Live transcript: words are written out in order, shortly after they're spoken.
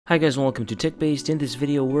Hi guys, welcome to TechBased. In this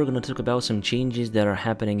video, we're going to talk about some changes that are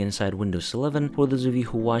happening inside Windows 11. For those of you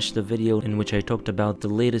who watched the video in which I talked about the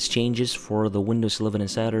latest changes for the Windows 11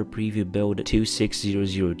 Insider Preview build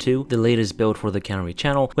 26002, the latest build for the Canary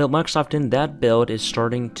channel, well, Microsoft in that build is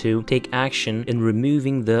starting to take action in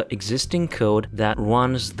removing the existing code that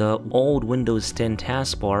runs the old Windows 10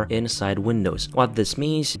 taskbar inside Windows. What this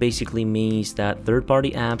means basically means that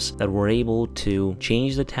third-party apps that were able to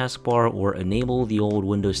change the taskbar or enable the old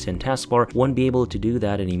Windows 10 taskbar won't be able to do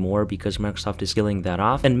that anymore because Microsoft is killing that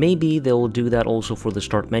off, and maybe they'll do that also for the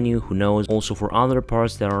start menu, who knows, also for other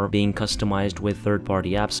parts that are being customized with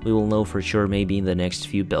third-party apps. We will know for sure maybe in the next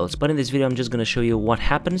few builds, but in this video I'm just going to show you what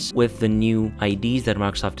happens with the new IDs that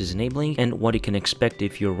Microsoft is enabling and what you can expect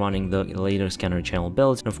if you're running the latest Canary channel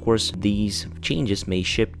builds. And of course, these changes may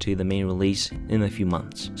ship to the main release in a few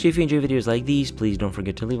months. So if you enjoy videos like these, please don't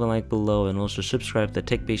forget to leave a like below and also subscribe to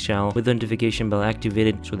the TechBased channel with the notification bell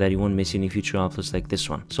activated so that you won't miss any future uploads like this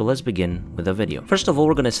one. So let's begin with the video. First of all,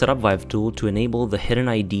 we're going to set up Vive tool to enable the hidden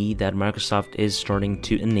ID that Microsoft is starting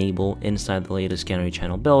to enable inside the latest Canary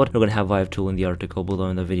channel build. We're going to have Vive tool in the article below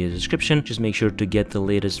in the video description. Just make sure to get the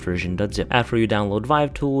latest version.zip. After you download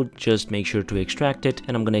Vive tool, just make sure to extract it,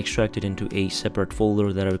 and I'm going to extract it into a separate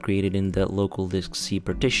folder that I've created in the local disk C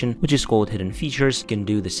partition, which is called hidden features. You can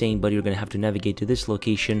do the same, but you're going to have to navigate to this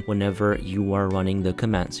location whenever you are running the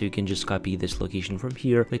command. So you can just copy this location from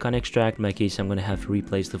here, click on extract. In my case, I'm going to have to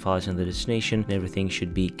replace the files in the destination, and everything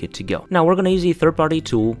should be good to go. Now we're going to use a third-party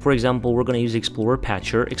tool. For example, we're going to use Explorer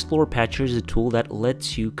Patcher. Explorer Patcher is a tool that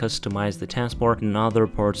lets you customize the taskbar in other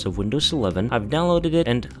parts of Windows 11. I've downloaded it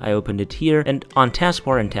and I opened it here, and on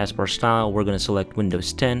taskbar and taskbar style, we're going to select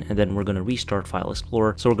Windows 10, and then we're going to restart File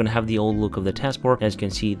Explorer. So we're going to have the old look of the taskbar. As you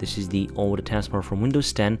can see, this is the old taskbar from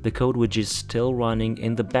Windows 10, the code which is still running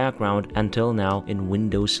in the background until now in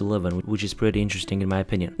Windows 11, which is pretty interesting in my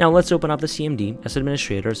opinion. Now let's open up the CMD as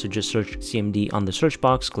administrator. So just search CMD on the search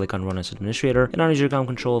box, click on Run as administrator, and on user account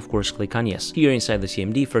control, of course, click on Yes. Here inside the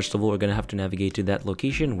CMD, first of all, we're going to have to navigate to that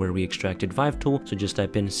location where we extracted Vive tool. So just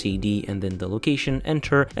type in CD and then the location,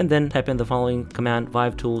 enter, and then type in the following command: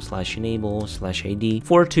 Vive tool /enable/ID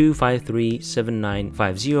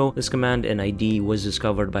 42537950. This command and ID was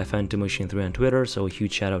discovered by PhantomOcean3 on Twitter, so a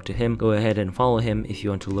huge shout out to him. Go ahead and follow him if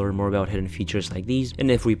you want to learn more about hidden features like these.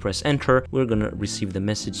 And if we press enter, we're going to receive the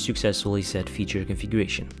message successfully set feature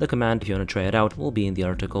configuration. The command, if you want to try it out, will be in the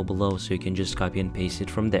article below, so you can just copy and paste it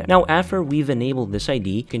from there. Now, after we've enabled this ID,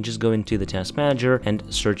 you can just go into the task manager and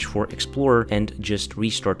search for Explorer and just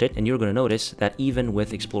restart it, and you're going to notice that even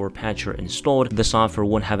with Explorer Patcher installed, the software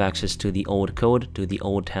won't have access to the old code, to the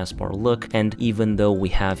old taskbar look, and even though we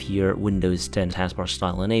have here Windows 10 taskbar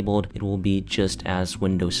style enabled, it will be just as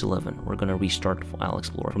Windows 11. We're going to restart File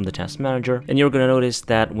Explorer from the task manager, and you're going to notice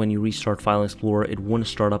that when you restart File Explorer, it won't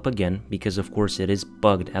start up again because of course it is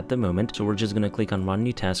bugged at the moment. So we're just going to click on Run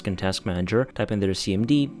New Task in Task Manager, type in there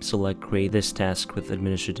CMD, select Create this task with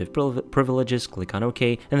administrative privileges, click on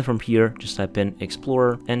OK, and then from here just type in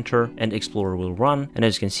Explorer, enter, and Explorer will run. And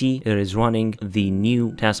as you can see, it is running the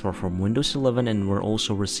new taskbar from Windows 11, and we're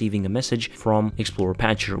also receiving a message from Explorer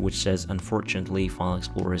Patcher which says unfortunately File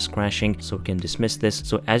Explorer is crashing, so we can dismiss this.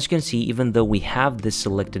 So as you can see, even though we have this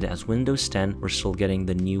selected as Windows 10, we're still getting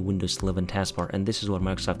the new Windows 11 taskbar, and this is what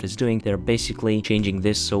Microsoft is doing. They're basically changing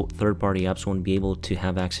this so third-party apps won't be able to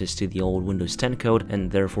have access to the old Windows 10 code and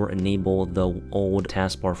therefore enable the old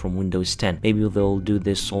taskbar from Windows 10. Maybe they'll do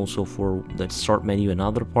this also for the start menu and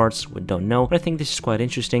other parts, we don't know, but I think this is quite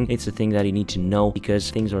interesting. It's a thing that you need to know because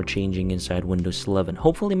things are changing inside Windows 11.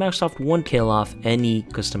 Hopefully Microsoft won't kill off any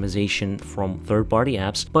customization from third-party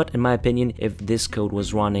apps, but in my opinion, if this code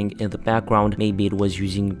was running in the background, maybe it was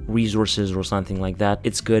using resources or something like that,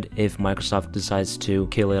 it's good if Microsoft decides to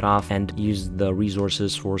kill it off and use the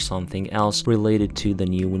resources for something else related to the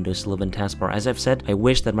new Windows 11 taskbar. As I've said, I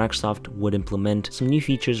wish that Microsoft would implement some new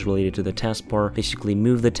features related to the taskbar, basically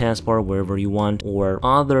move the taskbar wherever you want, or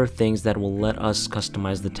other things that will let us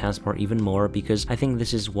customize the taskbar even more, because I think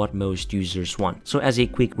this is what most users want. So as a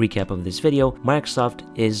quick recap of this video, Microsoft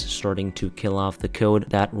is starting to kill off the code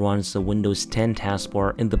that runs the Windows 10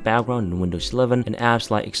 taskbar in the background in Windows 11, and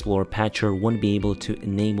apps like Explorer Patcher won't be able to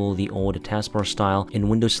enable the old taskbar style in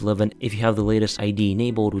Windows 11 if you have the latest ID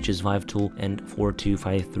enabled, which is Vive tool and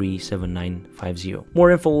 42537950.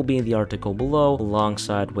 More info will be in the article below,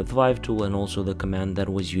 alongside with Vive tool and also the command that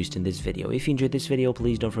was used in this video. If you enjoyed this video,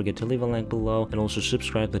 please don't forget to leave a like below and also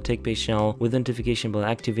subscribe to the TechBased channel with the notification bell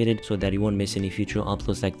activated so that you won't miss any future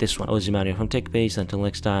uploads like this one. I was Emmanuel from TechBased. Until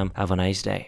next time, have a nice day.